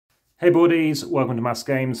Hey boardies, welcome to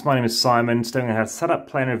AmassGames. My name is Simon. Today I'm going to have setup,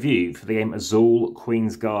 play and review for the game Azul,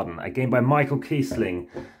 Queen's Garden, a game by Michael Kiesling,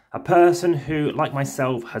 a person who, like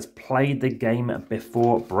myself, has played the game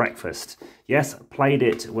before breakfast. Yes, played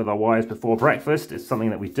it with our wives before breakfast. It's something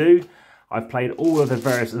that we do. I've played all of the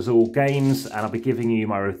various Azul games and I'll be giving you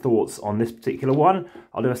my own thoughts on this particular one.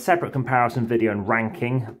 I'll do a separate comparison video and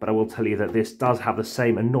ranking, but I will tell you that this does have the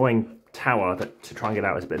same annoying tower that to try and get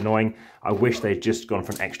out is a bit annoying. I wish they'd just gone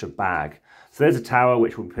for an extra bag. So there's a tower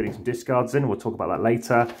which we'll be putting some discards in. We'll talk about that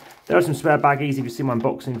later. There are some spare baggies. If you've seen my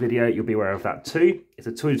unboxing video, you'll be aware of that too. It's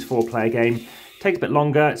a 2 to 4 player game. Takes a bit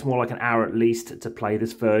longer. It's more like an hour at least to play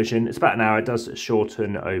this version. It's about an hour. It does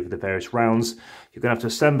shorten over the various rounds. You're going to have to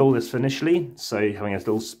assemble this initially. So having a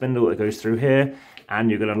little spindle that goes through here, and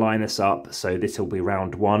you're going to line this up. So this will be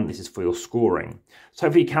round 1. This is for your scoring. So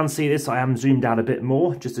hopefully you can see this. I am zoomed out a bit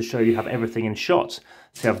more just to show you have everything in shot.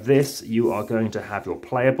 So you have this, you are going to have your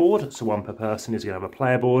player board. So one per person is going to have a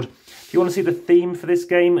player board. If you want to see the theme for this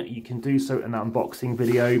game, you can do so in that unboxing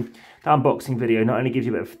video. That unboxing video not only gives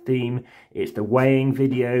you a bit of a theme, it's the weighing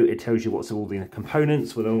video. It tells you what's all the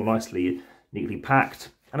components, where they're all nicely, neatly packed.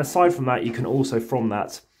 And aside from that, you can also from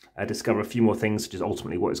that discover a few more things, which is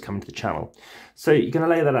ultimately what is coming to the channel. So you're going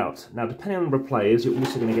to lay that out. Now, depending on the number of players, you're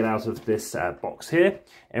also going to get out of this box here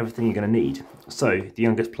everything you're going to need. So the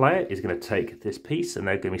youngest player is going to take this piece, and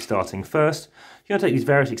they're going to be starting first. You're going to take these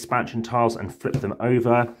various expansion tiles and flip them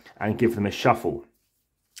over and give them a shuffle.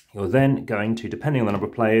 You're then going to, depending on the number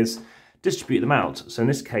of players, distribute them out. So in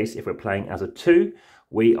this case, if we're playing as a 2,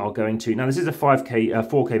 we are going to, now this is a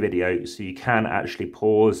 4K video, so you can actually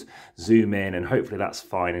pause, zoom in, and hopefully that's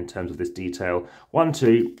fine in terms of this detail. 1,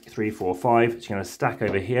 2, 3, 4, 5. So you're going to stack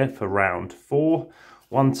over here for round 4.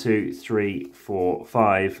 1, 2, 3, 4,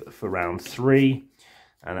 5 for round 3.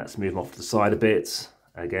 And let's move them off to the side a bit.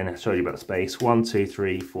 Again, I showed you about the space. 1, 2,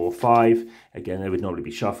 3, 4, 5. Again, they would normally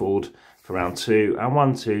be shuffled for round 2. And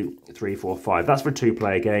 1, 2, 3, 4, 5. That's for a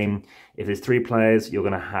 2-player game. If there's 3 players, you're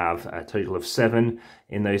going to have a total of 7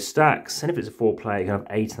 in those stacks. And if it's a 4-player, you're going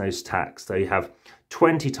to have 8 in those stacks. So you have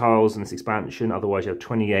 20 tiles in this expansion. Otherwise, you have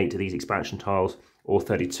 28 of these expansion tiles, or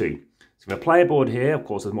 32. So we have a player board here. Of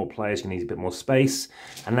course, there's more players, you need a bit more space.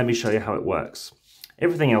 And let me show you how it works.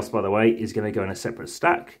 Everything else, by the way, is going to go in a separate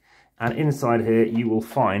stack. And inside here, you will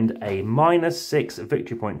find a -6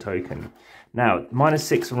 victory point token. Now,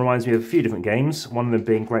 -6 reminds me of a few different games. One of them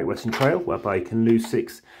being Great Western Trail, whereby you can lose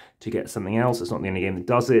 6 to get something else. It's not the only game that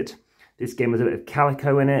does it. This game has a bit of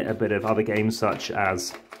Calico in it, a bit of other games such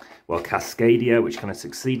as, well, Cascadia, which kind of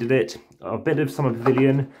succeeded it. A bit of Summer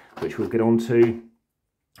Pavilion, which we'll get on to.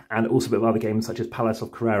 And also a bit of other games such as Palace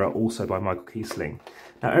of Carrera, also by Michael Kiesling.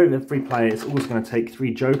 Now, over 3 players, it's also going to take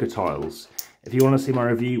 3 Joker tiles. If you want to see my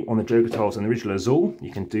review on the Joker tiles in the original Azul,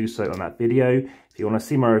 you can do so on that video. If you want to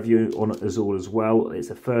see my review on Azul as well, it's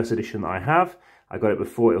the first edition that I have. I got it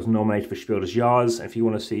before it was nominated for Spiel.digital. If you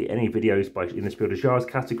want to see any videos in the Spiel.digital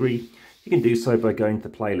category, you can do so by going to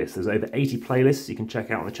the playlist. There's over 80 playlists you can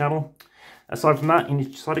check out on the channel. Aside from that, you need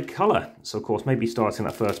to decide a colour. So of course, maybe starting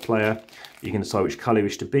that first player, you can decide which colour you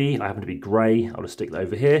wish to be. I happen to be grey. I'll just stick that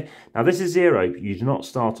over here. Now this is 0. You do not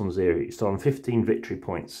start on 0. You start on 15 victory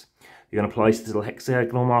points. You're going to place this little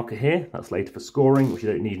hexagonal marker here. That's later for scoring, which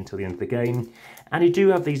you don't need until the end of the game. And you do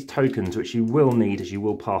have these tokens, which you will need as you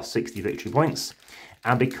will pass 60 victory points.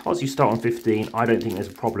 And because you start on 15, I don't think there's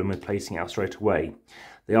a problem with placing it out straight away.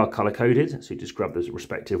 They are colour-coded, so you just grab the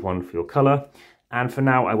respective one for your colour. And for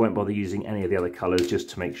now, I won't bother using any of the other colours just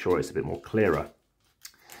to make sure it's a bit more clearer.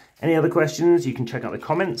 Any other questions, you can check out the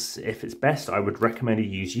comments. If it's best, I would recommend you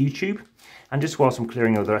use YouTube. And just whilst I'm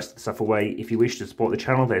clearing all the rest of the stuff away, if you wish to support the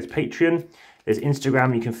channel, there's Patreon. There's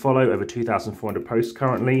Instagram you can follow, over 2,400 posts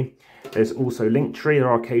currently. There's also Linktree. There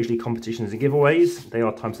are occasionally competitions and giveaways. They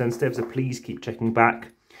are time sensitive, so please keep checking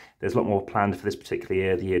back. There's a lot more planned for this particular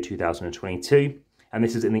year, the year 2022. And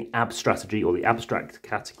this is in the strategy or the abstract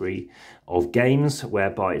category of games,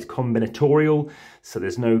 whereby it's combinatorial. So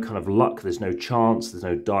there's no kind of luck, there's no chance, there's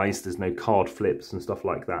no dice, there's no card flips and stuff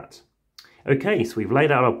like that. Okay, so we've laid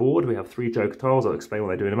out our board. We have 3 Joker tiles. I'll explain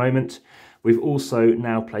what they do in a moment. We've also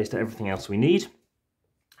now placed everything else we need.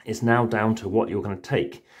 It's now down to what you're going to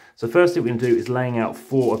take. So first thing we're going to do is laying out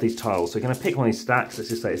 4 of these tiles. So we're going to pick one of these stacks. Let's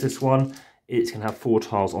just say it's this one. It's going to have 4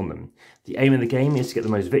 tiles on them. The aim of the game is to get the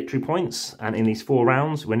most victory points, and in these 4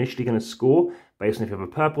 rounds, we're initially going to score based on if you have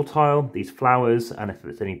a purple tile, these flowers, and if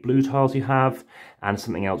it's any blue tiles you have, and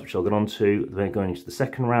something else which I'll get on to. Then going into the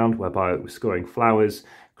second round, whereby we're scoring flowers,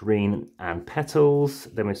 green, and petals.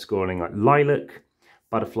 Then we're scoring like lilac,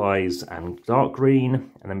 butterflies, and dark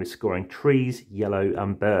green, and then we're scoring trees, yellow,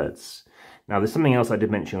 and birds. Now there's something else I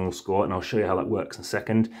did mention on the score, and I'll show you how that works in a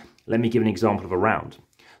second. Let me give an example of a round.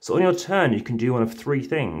 So on your turn, you can do one of three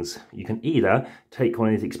things. You can either take one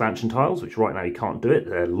of these expansion tiles, which right now you can't do it,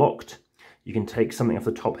 they're locked. You can take something off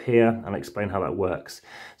the top here, and I'll explain how that works.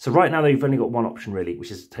 So right now you've only got one option really,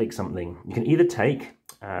 which is to take something. You can either take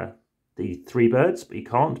the 3 birds, but you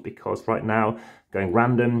can't because right now, going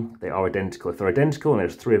random, they are identical. If they're identical and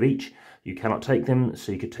there's 3 of each, you cannot take them.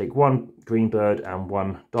 So you could take 1 green bird and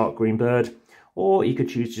 1 dark green bird, or you could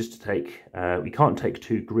choose just to take, we can't take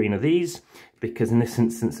 2 green of these because in this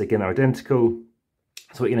instance, again, they're identical.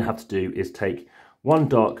 So what you're gonna have to do is take 1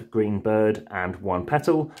 dark green bird and 1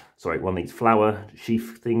 petal, sorry, one of these flower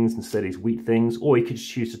sheaf things instead of these wheat things, or you could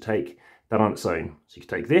choose to take that on its own. So you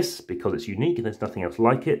could take this because it's unique and there's nothing else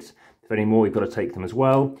like it. If any more, you've got to take them as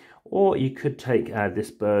well. Or you could take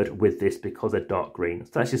this bird with this because they're dark green.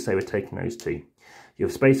 So let's just say we're taking those 2. You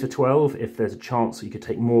have space for 12. If there's a chance that you could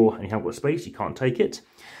take more and you haven't got space, you can't take it.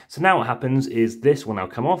 So now what happens is this will now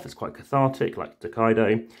come off. It's quite cathartic, like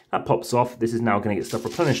Tokaido. That pops off. This is now going to get stuff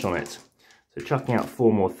replenished on it. So chucking out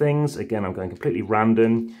 4 more things. Again, I'm going completely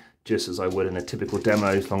random, just as I would in a typical demo,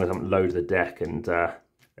 as long as I haven't loaded the deck and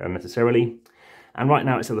unnecessarily. And right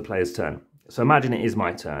now it's the other player's turn. So imagine it is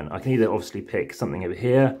my turn. I can either obviously pick something over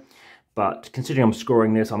here, but considering I'm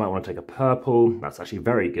scoring this, I might want to take a purple. That's actually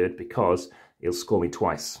very good because it'll score me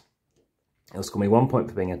twice. It'll score me 1 point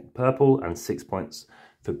for being a purple and 6 points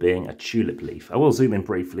for being a tulip leaf. I will zoom in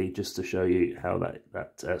briefly just to show you how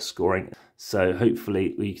that scoring. So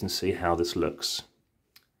hopefully you can see how this looks.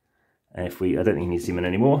 And if I don't think you need to zoom in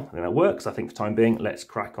anymore. I think that works. I think for the time being, let's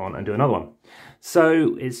crack on and do another one.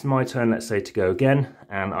 So it's my turn, let's say, to go again,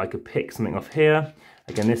 and I could pick something off here.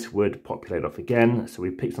 Again, this would populate off again. So we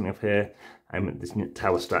pick something off here, and this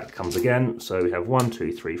tower stack comes again. So we have 1,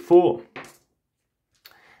 2, 3, 4.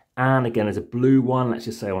 And again, there's a blue one. Let's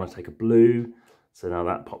just say I want to take a blue. So now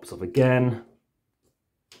that pops off again.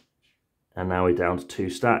 And now we're down to 2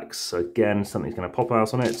 stacks. So again, something's going to pop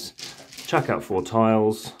out on it. Chuck out 4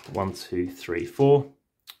 tiles. 1, 2, 3, 4.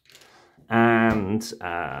 And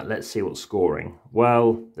let's see what's scoring.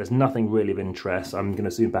 Well, there's nothing really of interest. I'm going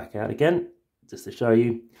to zoom back out again just to show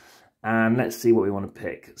you. And let's see what we want to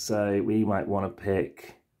pick. So we might want to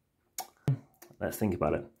pick, let's think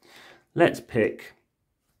about it. Let's pick,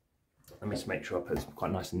 let me just make sure I put this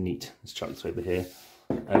quite nice and neat. Let's chuck this over here.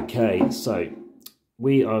 Okay, so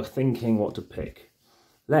we are thinking what to pick.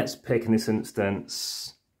 Let's pick in this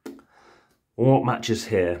instance, what matches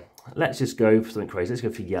here? Let's just go for something crazy. Let's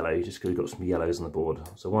go for yellow, just because we've got some yellows on the board.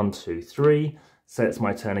 So 1, 2, 3. So it's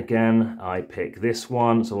my turn again. I pick this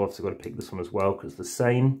one, so I've obviously got to pick this one as well because it's the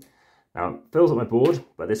same. Now it fills up my board,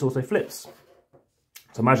 but this also flips.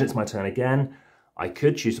 So imagine it's my turn again. I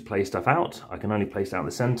could choose to play stuff out. I can only place it out in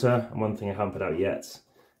the center. And one thing I haven't put out yet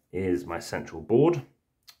is my central board,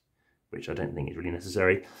 which I don't think is really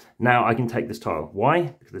necessary. Now I can take this tile. Why?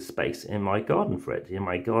 Because there's space in my garden for it. In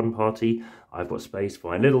my garden party, I've got space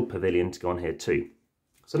for my little pavilion to go on here too.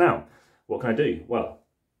 So now, what can I do? Well,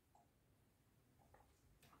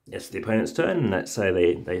 it's the opponent's turn, and let's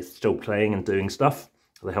say they're still playing and doing stuff.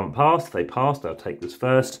 They haven't passed. If they passed, I'll take this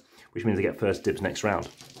first, which means they get first dibs next round.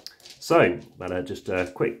 So, just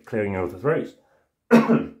a quick clearing of the throat.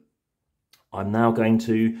 I'm now going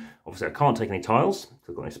to, obviously I can't take any tiles, because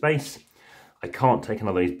I've got no space. I can't take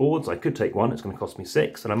another of these boards. I could take one, it's going to cost me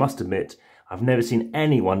 6. And I must admit, I've never seen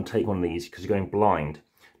anyone take one of these because you're going blind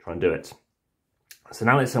to try and do it. So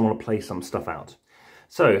now let's say I want to play some stuff out.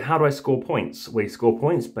 So how do I score points? We score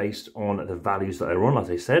points based on the values that are on, as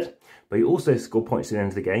I said. But you also score points at the end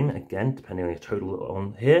of the game, again, depending on your total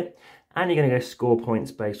on here. And you're going to go score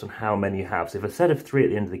points based on how many you have. So if a set of 3 at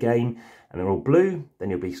the end of the game and they're all blue, then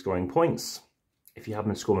you'll be scoring points. If you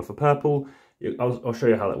happen to score them for purple, I'll show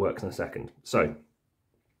you how that works in a second. So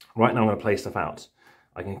right now I'm going to play stuff out.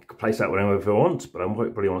 I can place out whatever I want, but I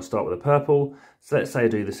probably want to start with a purple. So let's say I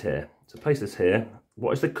do this here. So place this here.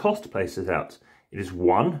 What is the cost to place this out? It is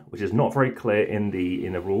 1, which is not very clear in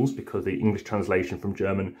the rules because the English translation from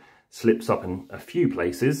German slips up in a few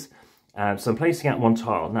places. So I'm placing out 1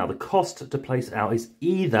 tile. Now the cost to place it out is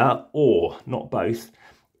either or, not both.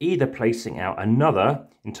 Either placing out another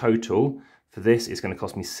in total. For this, it's going to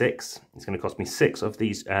cost me 6. It's going to cost me 6 of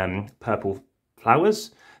these purple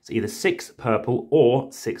flowers. So either 6 purple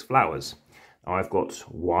or 6 flowers. Now I've got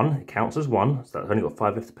 1, it counts as 1, so I've only got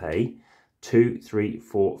 5 left to pay. 2, 3,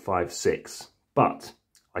 4, 5, 6. But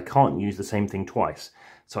I can't use the same thing twice.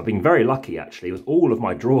 So I've been very lucky actually with all of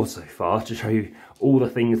my draws so far to show you all the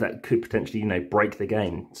things that could potentially, you know, break the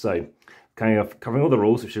game. So kind of covering all the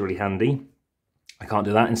rules, which is really handy. I can't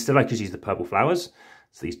do that. Instead I just use the purple flowers.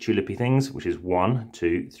 So these tulipy things, which is 1,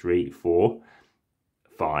 2, 3, 4,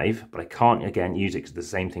 5, but I can't again use it because it's the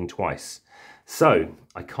same thing twice. So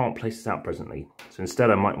I can't place this out presently. So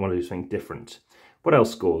instead I might want to do something different. What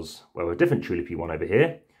else scores? Well, a different tulipy one over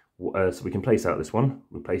here. So we can place out this one.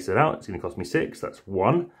 We place it out, it's going to cost me 6. That's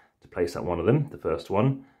 1 to place out one of them, the first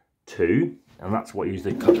one. 2, and that's what I use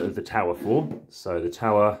the tower for. So the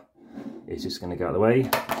tower is just going to go out of the way.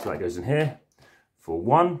 So that goes in here for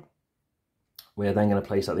 1. We're then going to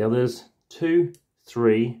place out the others. 2,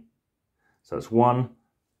 3. So that's 1,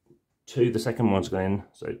 2. The second one's going in.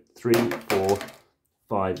 So 3, 4,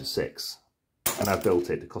 5, 6. And I've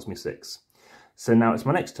built it. It cost me 6. So now it's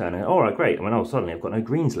my next turn. And, all right, great. I went, oh, suddenly I've got no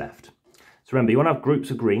greens left. So remember, you want to have groups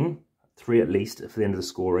of green, 3 at least for the end of the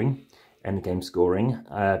scoring, end game scoring.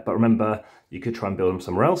 But remember, you could try and build them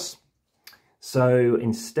somewhere else. So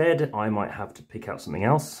instead, I might have to pick out something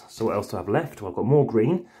else. So what else do I have left? Well, I've got more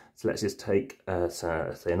green. So let's just take,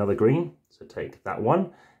 say, another green. So take that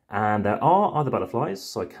one. And there are other butterflies,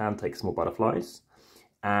 so I can take some more butterflies.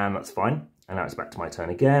 And that's fine. And now it's back to my turn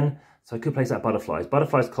again. So I could place out butterflies.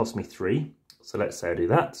 Butterflies cost me 3. So let's say I do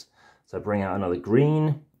that. So I bring out another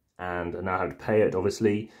green. And I now have to pay it,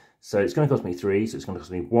 obviously. So it's going to cost me 3. So it's going to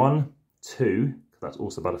cost me 1, 2, because that's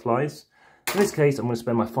also butterflies. In this case, I'm going to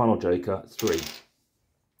spend my final joker, 3.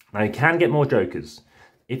 Now you can get more jokers.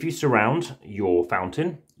 If you surround your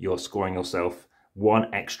fountain, you're scoring yourself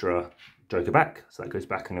 1 extra joker back. So that goes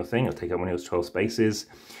back on your thing. It'll take up one of those 12 spaces.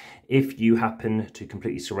 If you happen to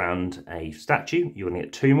completely surround a statue, you're going to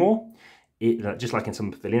get 2 more. Just like in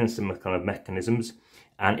some pavilions, similar kind of mechanisms.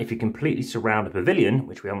 And if you completely surround a pavilion,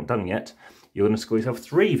 which we haven't done yet, you're going to score yourself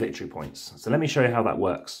 3 victory points. So let me show you how that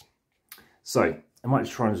works. So I might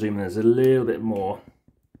just try and zoom in a little bit more.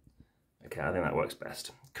 Okay, I think that works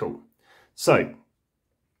best. Cool. So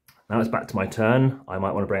now it's back to my turn. I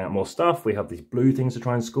might want to bring out more stuff. We have these blue things to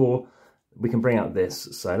try and score. We can bring out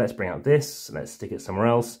this. So let's bring out this. Let's stick it somewhere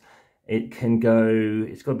else. It can go,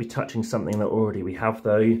 it's got to be touching something that already we have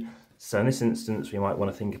though. So in this instance, we might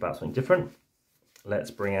want to think about something different. Let's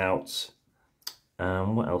bring out,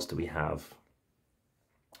 what else do we have?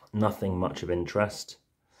 Nothing much of interest.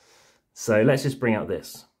 So let's just bring out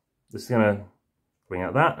this. This is going to bring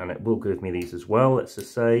out that, and it will give me these as well, let's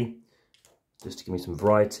just say, just to give me some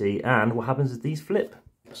variety. And what happens is these flip.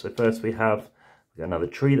 So first we've got another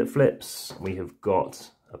tree that flips. We have got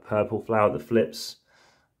a purple flower that flips.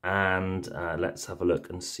 And let's have a look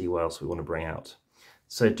and see what else we want to bring out.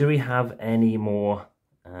 So do we have any more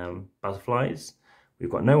butterflies? We've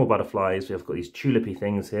got no more butterflies. We've got these tulipy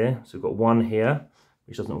things here. So we've got one here,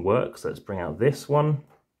 which doesn't work. So let's bring out this one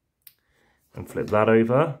and flip that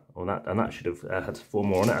over. Or that should have had 4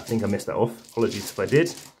 more on it. I think I missed that off. Apologies if I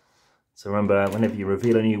did. So remember, whenever you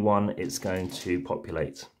reveal a new one, it's going to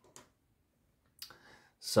populate.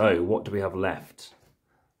 So what do we have left?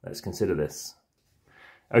 Let's consider this.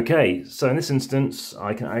 Okay, so in this instance,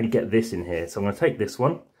 I can only get this in here. So I'm going to take this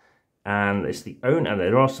one, and it's the own, and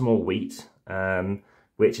there are some more wheat,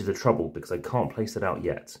 which is a trouble because I can't place it out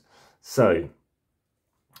yet. So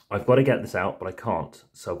I've got to get this out, but I can't.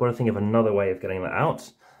 So I've got to think of another way of getting that out.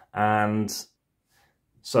 And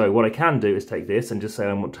so what I can do is take this and just say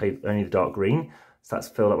I want to take only the dark green. So that's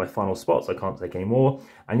filled up my final spots. I can't take any more.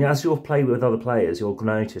 And as you'll play with other players, you'll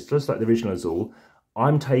notice, just like the original Azul,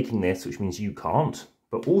 I'm taking this, which means you can't.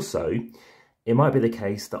 But also, it might be the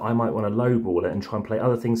case that I might want to lowball it and try and play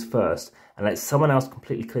other things first and let someone else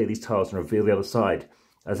completely clear these tiles and reveal the other side.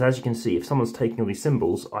 As you can see, if someone's taking all these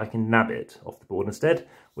symbols, I can nab it off the board instead,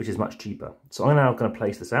 which is much cheaper. So I'm now going to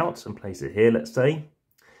place this out and place it here, let's say.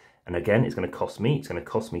 And again, it's going to cost me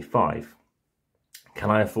 5.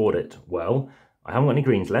 Can I afford it? Well, I haven't got any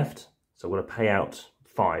greens left, so I'm going to pay out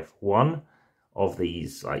 5. 1 of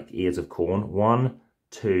these like ears of corn. 1,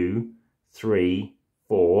 2, 3,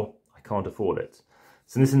 4, I can't afford it.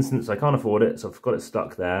 So in this instance, I can't afford it, so I've got it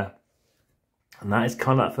stuck there. And that is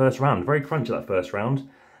kind of that first round. Very crunchy, that first round.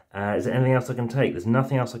 Is there anything else I can take? There's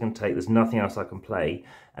nothing else I can take. There's nothing else I can play.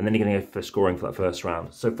 And then you're going to go for scoring for that first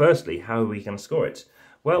round. So firstly, how are we going to score it?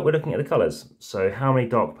 Well, we're looking at the colours. So how many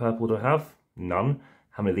dark purple do I have? None.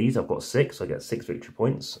 How many of these? I've got 6. So I get 6 victory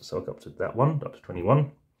points. So I'll go up to that one, up to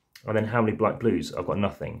 21. And then how many black blues? I've got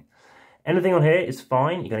nothing. Anything on here is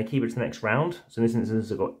fine. You're going to keep it to the next round. So in this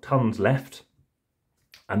instance, I've got tons left.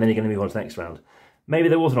 And then you're going to move on to the next round. Maybe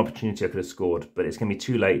there was an opportunity I could have scored, but it's going to be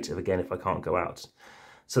too late if I can't go out.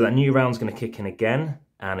 So that new round's going to kick in again.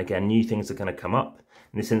 And again, new things are going to come up.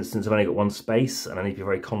 In this instance, I've only got 1 space, and I need to be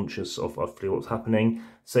very conscious of what's happening.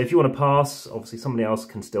 So if you want to pass, obviously somebody else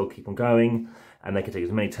can still keep on going, and they can take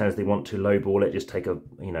as many turns as they want to lowball it. Just take a,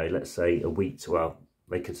 let's say a wheat. Well,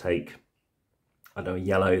 they could take I don't know,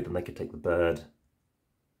 yellow, then they could take the bird.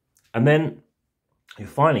 And then you're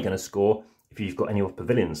finally going to score if you've got any of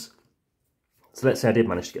pavilions. So let's say I did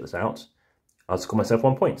manage to get this out. I'll score myself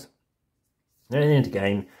 1 point. And in the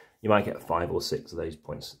game, you might get 5 or 6 of those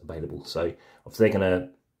points available. So obviously they're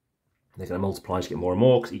gonna multiply as you get more and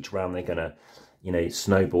more, because each round they're gonna, you know,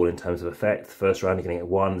 snowball in terms of effect. The first round you're gonna get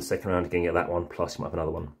 1, the second round you're gonna get that one, plus you might have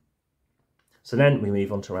another one. So then we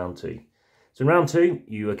move on to round 2. So in round 2,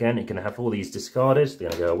 you're gonna have all these discarded,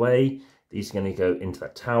 they're gonna go away, these are gonna go into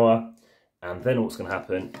that tower, and then what's gonna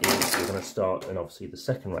happen is you're gonna start in obviously the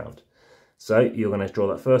second round. So you're gonna draw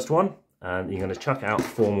that first one, and you're going to chuck out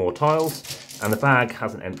 4 more tiles, and the bag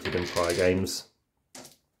hasn't emptied in prior games.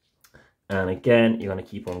 And again, you're going to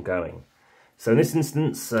keep on going. So in this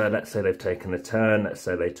instance, let's say they've taken the turn, let's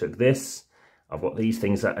say they took this. I've got these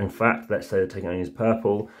things that, in fact, let's say they're taking only as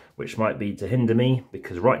purple, which might be to hinder me,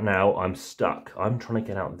 because right now I'm stuck. I'm trying to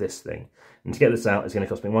get out this thing. And to get this out, it's going to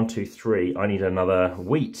cost me 1, 2, 3. I need another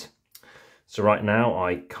wheat. So right now,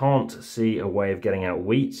 I can't see a way of getting out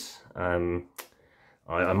wheat.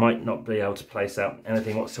 I might not be able to place out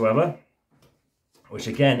anything whatsoever, which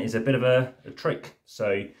again is a bit of a trick.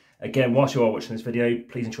 So again, whilst you are watching this video,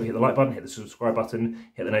 please ensure you hit the like button, hit the subscribe button,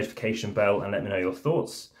 hit the notification bell, and let me know your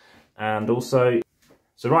thoughts. And also,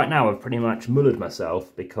 so right now I've pretty much mullered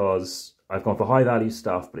myself because I've gone for high value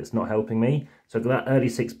stuff, but it's not helping me. So that early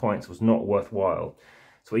 6 points was not worthwhile.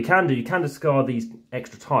 So what you can do, you can discard these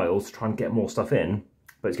extra tiles to try and get more stuff in,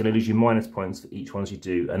 but it's going to lose you minus points for each ones you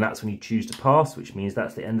do, and that's when you choose to pass, which means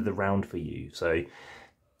that's the end of the round for you. So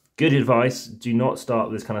good advice, do not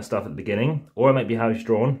start this kind of stuff at the beginning, or it might be how it's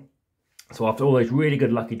drawn. So after all those really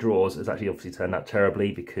good lucky draws, it's actually obviously turned out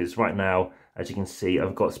terribly, because right now, as you can see,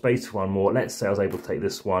 I've got space for one more. Let's say I was able to take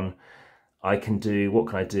this one. I can do, what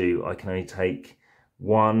can I do? I can only take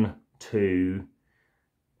 1, 2,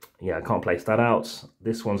 yeah, I can't place that out.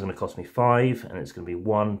 This one's going to cost me 5, and it's going to be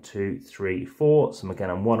 1, 2, 3, 4. So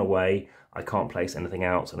again, I'm 1 away. I can't place anything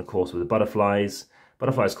out. And of course, with the butterflies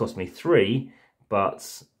cost me 3,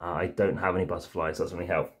 but I don't have any butterflies, so that doesn't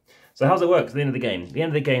really help. So how's it work at the end of the game? At the end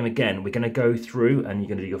of the game, again, we're going to go through and you're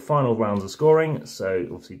going to do your final rounds of scoring. So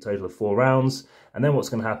obviously total of 4 rounds. And then what's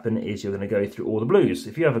going to happen is you're going to go through all the blues.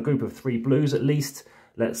 If you have a group of 3 blues at least,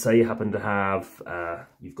 let's say you happen to have,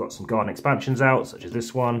 you've got some garden expansions out, such as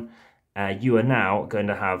this one. You are now going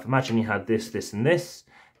to have, imagine you had this, this, and this,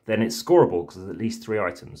 then it's scoreable because there's at least 3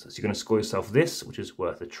 items. So you're going to score yourself this, which is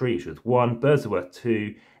worth a tree, which is worth 1, birds are worth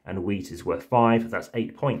 2, and wheat is worth 5. That's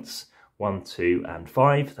 8 points. 1, 2, and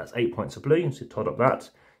 5. That's 8 points of blue, so tot up that.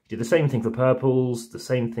 You do the same thing for purples, the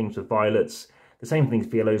same thing for violets, the same thing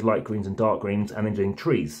for yellows, light greens, and dark greens, and then doing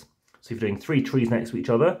trees. So if you're doing 3 trees next to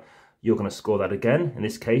each other, you're going to score that again. In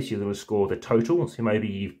this case, you're going to score the total. So maybe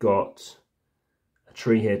you've got a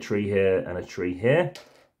tree here, and a tree here.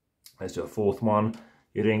 Let's do a 4th one.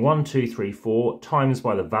 You're doing 1, 2, 3, 4 times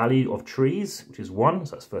by the value of trees, which is 1,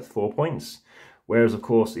 so that's worth 4 points. Whereas, of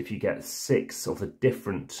course, if you get 6 of the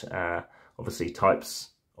different, obviously, types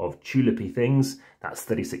of tulipy things, that's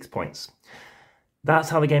 36 points. That's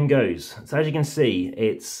how the game goes. So as you can see,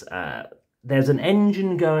 it's there's an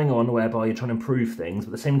engine going on whereby you're trying to improve things, but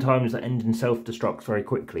at the same time, that engine self-destructs very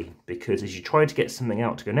quickly, because as you try to get something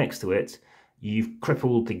out to go next to it, you've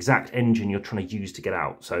crippled the exact engine you're trying to use to get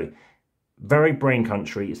out. So very brain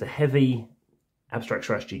country. It's a heavy abstract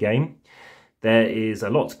strategy game. There is a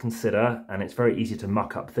lot to consider, and it's very easy to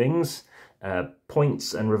muck up things.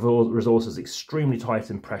 Points and resources extremely tight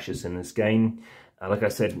and precious in this game. Like I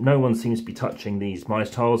said, no one seems to be touching these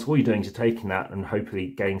minus tiles. All you're doing is taking that and hopefully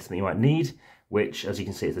getting something you might need, which, as you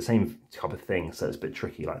can see, is the same type of thing, so it's a bit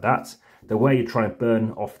tricky like that. The way you try to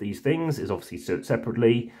burn off these things is obviously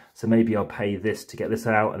separately, so maybe I'll pay this to get this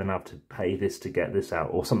out, and then I have to pay this to get this out,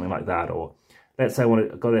 or something like that. Or let's say I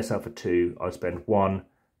want to go this out for 2, I'll spend 1,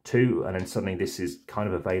 2, and then suddenly this is kind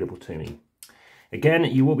of available to me. Again,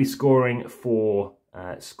 you will be scoring for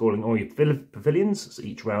scoring all your pavilions, so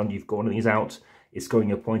each round you've got one of these out. It's scoring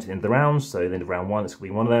your point at the end of the round, so then round 1, it's going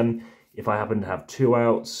to be one of them. If I happen to have 2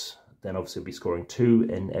 outs, then obviously I'll be scoring 2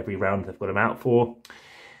 in every round I've got them out for.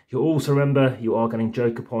 You'll also remember you are getting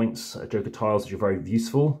joker points, joker tiles, which are very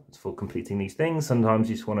useful for completing these things. Sometimes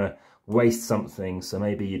you just want to waste something, so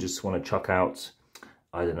maybe you just want to chuck out,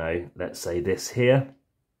 I don't know, let's say this here,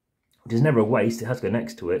 which is never a waste, it has to go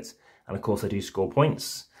next to it, and of course I do score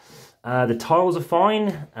points. The tiles are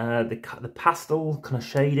fine, the pastel kind of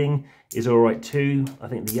shading is alright too. I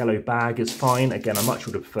think the yellow bag is fine. Again, I much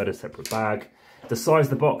would have preferred a separate bag. The size of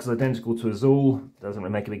the box is identical to Azul, doesn't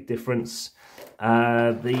really make a big difference.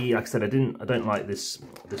 Like I said, I don't like this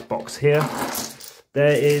box here.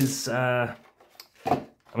 There is,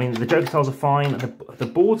 I mean, the joker tiles are fine. The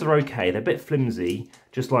boards are okay. They're a bit flimsy,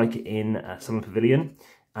 just like in Summer Pavilion.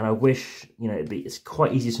 And I wish, you know, it's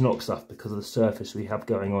quite easy to knock stuff because of the surface we have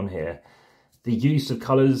going on here. The use of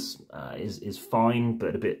colours is fine,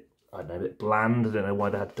 but a bit, I don't know, a bit bland. I don't know why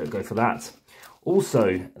they had to go for that.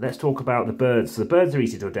 Also, let's talk about the birds. So the birds are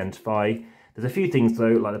easy to identify. There's a few things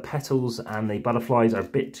though, like the petals and the butterflies are a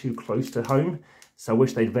bit too close to home. So I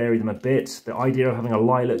wish they'd vary them a bit. The idea of having a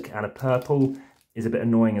lilac and a purple is a bit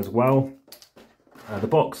annoying as well. The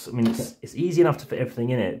box, I mean, it's easy enough to fit everything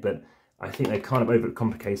in it, but I think they kind of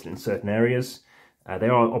overcomplicate it in certain areas.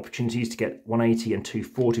 There are opportunities to get 180 and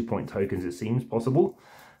 240 point tokens, it seems possible,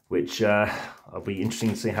 which I'll be interesting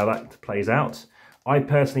to see how that plays out. I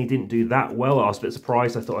personally didn't do that well. I was a bit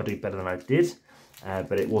surprised. I thought I'd do better than I did,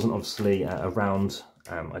 but it wasn't obviously a round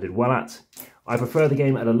I did well at. I prefer the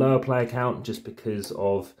game at a lower player count just because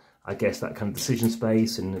of, I guess, that kind of decision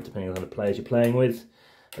space and depending on the players you're playing with.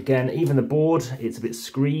 Again, even the board, it's a bit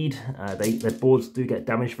screed. Their boards do get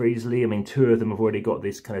damaged very easily. I mean, 2 of them have already got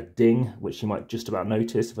this kind of ding, which you might just about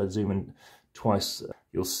notice. If I zoom in twice,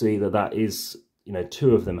 you'll see that that is, you know,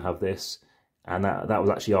 2 of them have this. And that was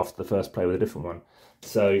actually after the first play with a different one.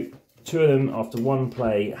 So 2 of them after 1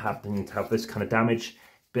 play happen to have this kind of damage.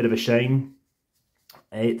 Bit of a shame.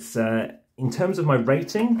 It's, in terms of my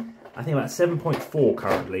rating, I think about 7.4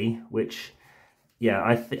 currently, which, yeah,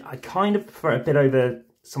 I kind of prefer it a bit over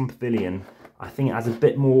Summer Pavilion. I think it has a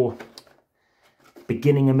bit more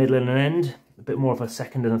beginning, a middle and an end, a bit more of a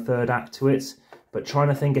second and a third act to it. But trying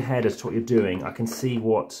to think ahead as to what you're doing, I can see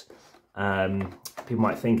what people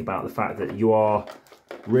might think about the fact that you are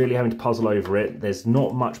really having to puzzle over it. There's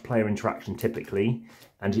not much player interaction typically,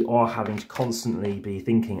 and you are having to constantly be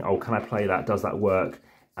thinking, oh, can I play that? Does that work?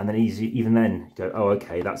 And then even then go, oh,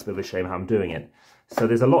 okay, that's a bit of a shame how I'm doing it. So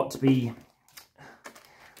there's a lot to be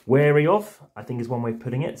wary of, I think is one way of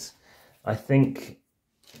putting it. I think,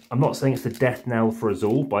 I'm not saying it's the death knell for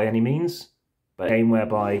Azul by any means, but a game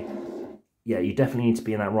whereby, yeah, you definitely need to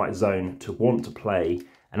be in that right zone to want to play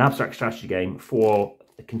an abstract strategy game for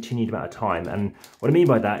a continued amount of time. And what I mean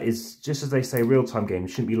by that is, just as they say real-time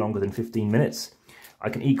games shouldn't be longer than 15 minutes, I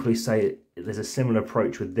can equally say there's a similar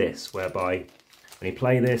approach with this, whereby when you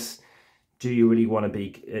play this, do you really want to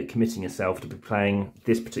be committing yourself to be playing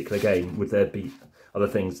this particular game? Would there be other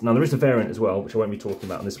things? Now, there is a variant as well, which I won't be talking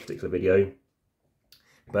about in this particular video.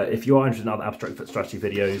 But if you are interested in other abstract strategy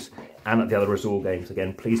videos and the other Azul games,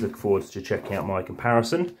 again, please look forward to checking out my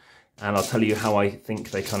comparison. And I'll tell you how I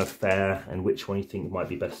think they kind of fare and which one you think might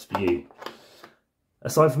be best for you.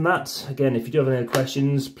 Aside from that, again, if you do have any other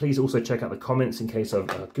questions, please also check out the comments in case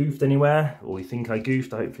I've goofed anywhere, or you think I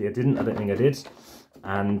goofed. Hopefully I didn't. I don't think I did.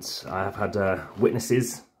 And I have had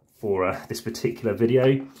witnesses for this particular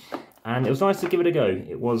video. And it was nice to give it a go.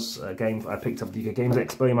 It was a game I picked up at the UK Games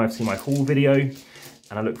Expo. You might have seen my haul video.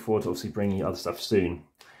 And I look forward to obviously bringing you other stuff soon.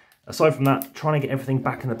 Aside from that, trying to get everything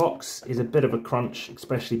back in the box is a bit of a crunch,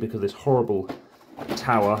 especially because of this horrible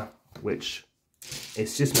tower, which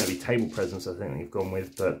it's just maybe table presence I think they've gone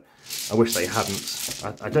with, but I wish they hadn't.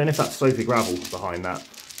 I don't know if that's Sophie Gravel behind that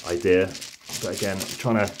idea, but again, I'm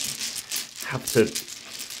trying to have to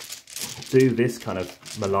do this kind of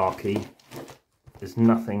malarkey is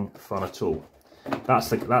nothing fun at all.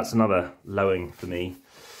 That's another lowing for me.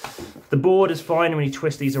 The board is fine when you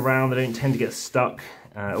twist these around, they don't tend to get stuck.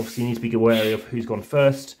 Obviously you need to be wary of who's gone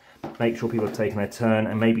first, make sure people have taken their turn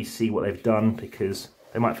and maybe see what they've done, because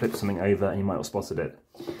they might flip something over and you might have spotted it.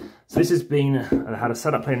 So this has been had a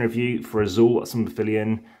setup playing review for Azul at Summer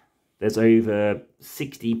Pavilion. There's over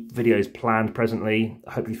 60 videos planned presently.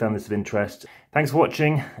 I hope you found this of interest. Thanks for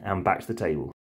watching and back to the table.